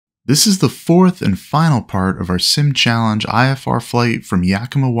This is the fourth and final part of our Sim Challenge IFR flight from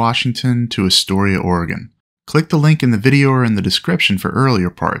Yakima, Washington to Astoria, Oregon. Click the link in the video or in the description for earlier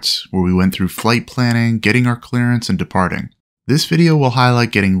parts, where we went through flight planning, getting our clearance, and departing. This video will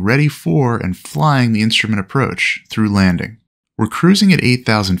highlight getting ready for and flying the instrument approach through landing. We're cruising at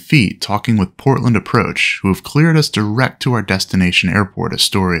 8,000 feet, talking with Portland Approach, who have cleared us direct to our destination airport,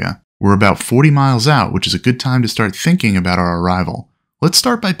 Astoria. We're about 40 miles out, which is a good time to start thinking about our arrival. Let's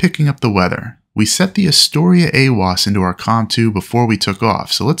start by picking up the weather. We set the Astoria AWOS into our COM2 before we took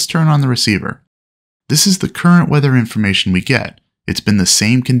off, so let's turn on the receiver. This is the current weather information we get. It's been the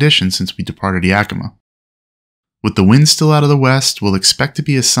same condition since we departed Yakima. With the wind still out of the west, we'll expect to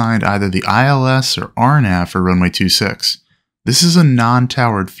be assigned either the ILS or RNAV for runway 26. This is a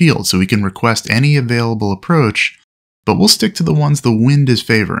non-towered field, so we can request any available approach, but we'll stick to the ones the wind is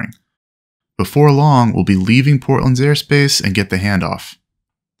favoring. Before long, we'll be leaving Portland's airspace and get the handoff.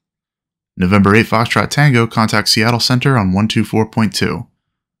 November 8 Foxtrot Tango, contact Seattle Center on 124.2.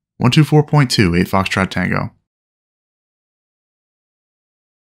 124.2, 8 Foxtrot Tango.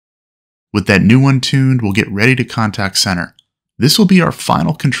 With that new one tuned, we'll get ready to contact center. This will be our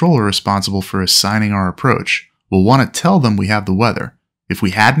final controller responsible for assigning our approach. We'll want to tell them we have the weather. If we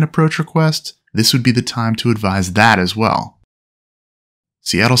had an approach request, this would be the time to advise that as well.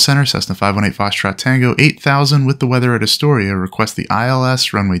 Seattle Center, Cessna 518 Foxtrot Tango, 8,000 with the weather at Astoria, request the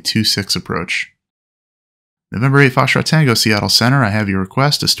ILS runway 26 approach. November 8 Foxtrot Tango, Seattle Center, I have your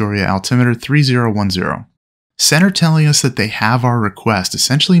request, Astoria altimeter 3010. Center telling us that they have our request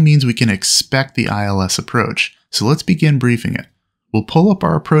essentially means we can expect the ILS approach, so let's begin briefing it. We'll pull up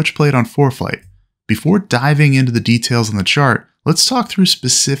our approach plate on ForeFlight. Before diving into the details on the chart, let's talk through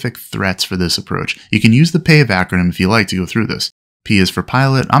specific threats for this approach. You can use the PAVE acronym if you like to go through this. P is for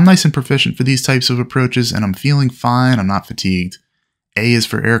pilot. I'm nice and proficient for these types of approaches, and I'm feeling fine. I'm not fatigued. A is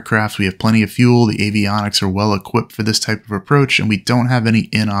for aircraft. We have plenty of fuel. The avionics are well equipped for this type of approach, and we don't have any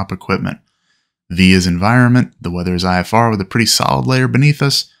in-op equipment. V is environment. The weather is IFR with a pretty solid layer beneath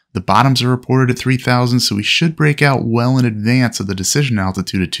us. The bottoms are reported at 3,000, so we should break out well in advance of the decision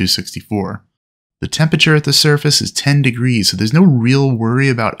altitude at 264. The temperature at the surface is 10 degrees, so there's no real worry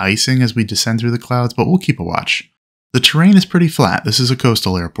about icing as we descend through the clouds, but we'll keep a watch. The terrain is pretty flat. This is a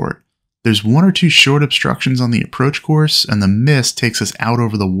coastal airport. There's one or two short obstructions on the approach course, and the mist takes us out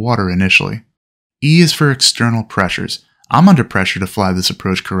over the water initially. E is for external pressures. I'm under pressure to fly this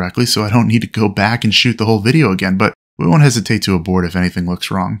approach correctly, so I don't need to go back and shoot the whole video again, but we won't hesitate to abort if anything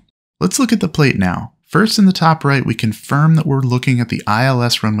looks wrong. Let's look at the plate now. First, in the top right, we confirm that we're looking at the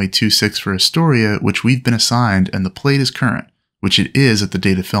ILS runway 26 for Astoria, which we've been assigned, and the plate is current, which it is at the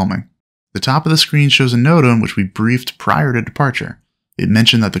date of filming. The top of the screen shows a NOTAM which we briefed prior to departure. It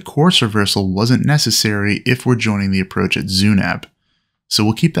mentioned that the course reversal wasn't necessary if we're joining the approach at Zunab. So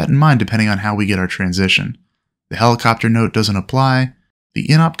we'll keep that in mind depending on how we get our transition. The helicopter note doesn't apply. The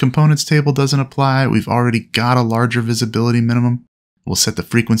in-op components table doesn't apply. We've already got a larger visibility minimum. We'll set the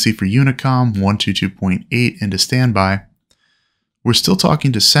frequency for Unicom 122.8 into standby. We're still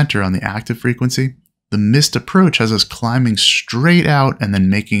talking to center on the active frequency. The missed approach has us climbing straight out and then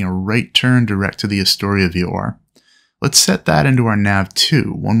making a right turn direct to the Astoria VOR. Let's set that into our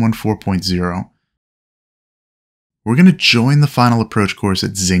nav2, 114.0. We're going to join the final approach course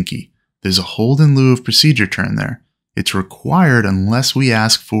at Zinke. There's a hold in lieu of procedure turn there. It's required unless we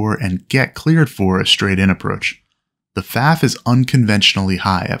ask for and get cleared for a straight-in approach. The FAF is unconventionally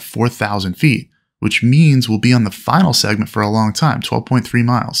high at 4,000 feet, which means we'll be on the final segment for a long time, 12.3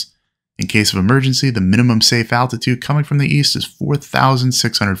 miles. In case of emergency, the minimum safe altitude coming from the east is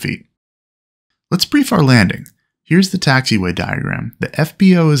 4,600 feet. Let's brief our landing. Here's the taxiway diagram. The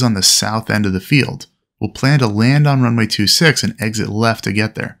FBO is on the south end of the field. We'll plan to land on runway 26 and exit left to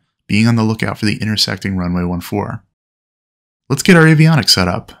get there, being on the lookout for the intersecting runway 14. Let's get our avionics set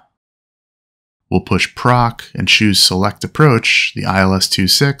up. We'll push PROC and choose Select Approach, the ILS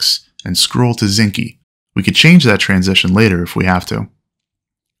 26, and scroll to Zinke. We could change that transition later if we have to.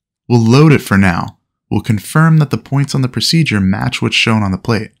 We'll load it for now. We'll confirm that the points on the procedure match what's shown on the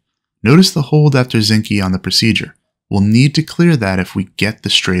plate. Notice the hold after Zinke on the procedure. We'll need to clear that if we get the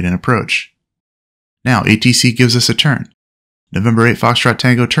straight-in approach. Now, ATC gives us a turn. November 8 Foxtrot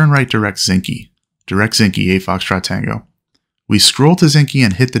Tango, turn right, direct Zinke. Direct Zinke, 8 Foxtrot Tango. We scroll to Zinke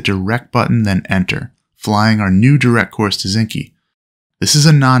and hit the direct button, then enter, flying our new direct course to Zinke. This is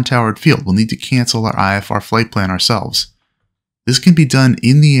a non-towered field. We'll need to cancel our IFR flight plan ourselves. This can be done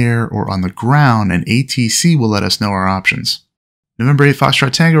in the air or on the ground, and ATC will let us know our options. November 8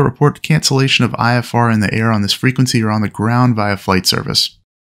 Foxtrot Tango, report cancellation of IFR in the air on this frequency or on the ground via flight service.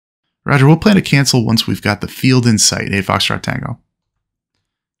 Roger, we'll plan to cancel once we've got the field in sight, 8 Foxtrot Tango.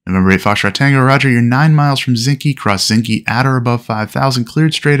 November 8 Foxtrot Tango, roger, you're 9 miles from Zinke, cross Zinke at or above 5,000,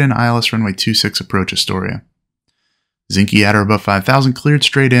 cleared straight in, ILS runway 26, approach Astoria. Zinke at or above 5,000, cleared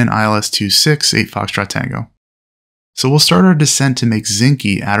straight in, ILS 26, 8 Foxtrot Tango. So we'll start our descent to make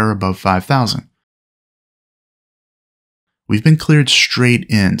Zinke at or above 5,000. We've been cleared straight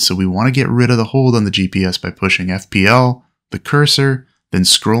in, so we want to get rid of the hold on the GPS by pushing FPL, the cursor, then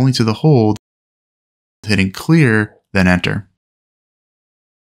scrolling to the hold, hitting clear, then enter.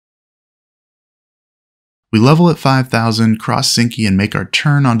 We level at 5,000, cross Zinke, and make our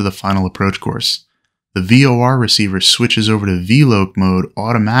turn onto the final approach course. The VOR receiver switches over to VLOC mode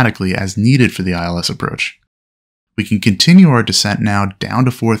automatically as needed for the ILS approach. We can continue our descent now down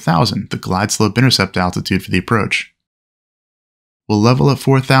to 4,000, the glide slope intercept altitude for the approach. We'll level at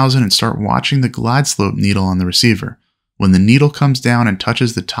 4,000 and start watching the glide slope needle on the receiver. When the needle comes down and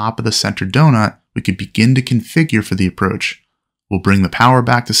touches the top of the center donut, we can begin to configure for the approach. We'll bring the power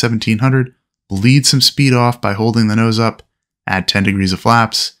back to 1700, bleed some speed off by holding the nose up, add 10 degrees of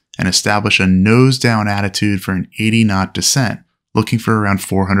flaps, and establish a nose down attitude for an 80 knot descent, looking for around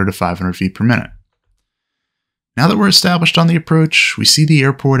 400 to 500 feet per minute. Now that we're established on the approach, we see the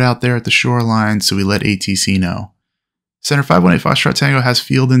airport out there at the shoreline, so we let ATC know. Center 518 Foxtrot Tango has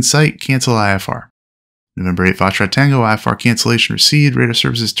field in sight, cancel IFR. November 8 Foxtrot Tango, IFR cancellation received, radar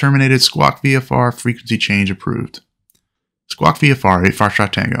services terminated, squawk VFR, frequency change approved. Squawk VFR, 8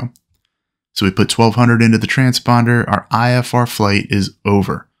 Foxtrot Tango. So we put 1200 into the transponder, our IFR flight is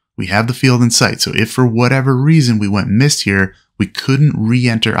over. We have the field in sight, so if for whatever reason we went missed here, we couldn't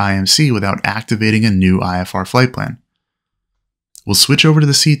re-enter IMC without activating a new IFR flight plan. We'll switch over to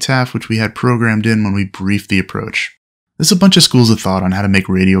the CTAF, which we had programmed in when we briefed the approach. There's a bunch of schools of thought on how to make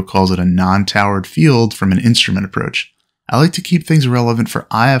radio calls at a non-towered field from an instrument approach. I like to keep things relevant for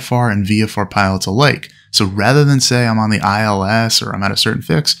IFR and VFR pilots alike, so rather than say I'm on the ILS or I'm at a certain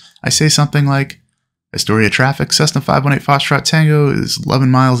fix, I say something like, Astoria traffic, Cessna 518 Foxtrot Tango is 11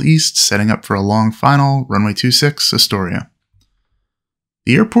 miles east, setting up for a long final, runway 26, Astoria.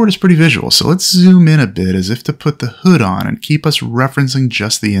 The airport is pretty visual, so let's zoom in a bit as if to put the hood on and keep us referencing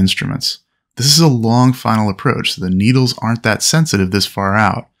just the instruments. This is a long final approach, so the needles aren't that sensitive this far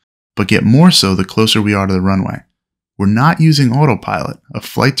out, but get more so the closer we are to the runway. We're not using autopilot, a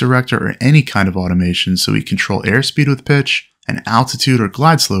flight director, or any kind of automation, so we control airspeed with pitch and altitude or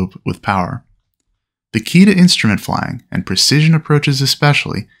glide slope with power. The key to instrument flying, and precision approaches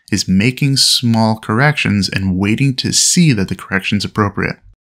especially, is making small corrections and waiting to see that the correction's appropriate.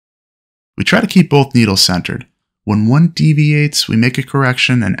 We try to keep both needles centered. When one deviates, we make a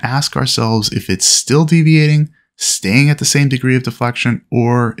correction and ask ourselves if it's still deviating, staying at the same degree of deflection,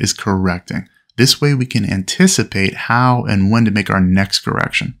 or is correcting. This way we can anticipate how and when to make our next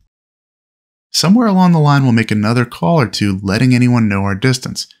correction. Somewhere along the line we'll make another call or two letting anyone know our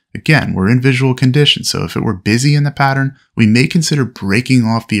distance. Again, we're in visual condition, so if it were busy in the pattern, we may consider breaking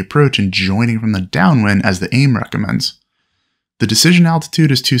off the approach and joining from the downwind as the AIM recommends. The decision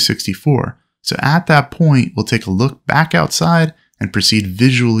altitude is 264, so at that point we'll take a look back outside and proceed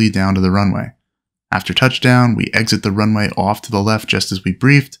visually down to the runway. After touchdown, we exit the runway off to the left just as we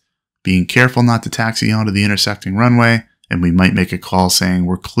briefed, being careful not to taxi onto the intersecting runway, and we might make a call saying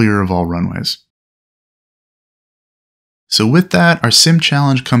we're clear of all runways. So with that, our Sim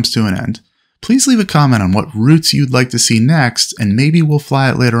Challenge comes to an end. Please leave a comment on what routes you'd like to see next, and maybe we'll fly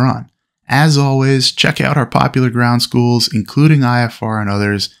it later on. As always, check out our popular ground schools, including IFR and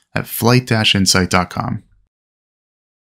others, at flight-insight.com.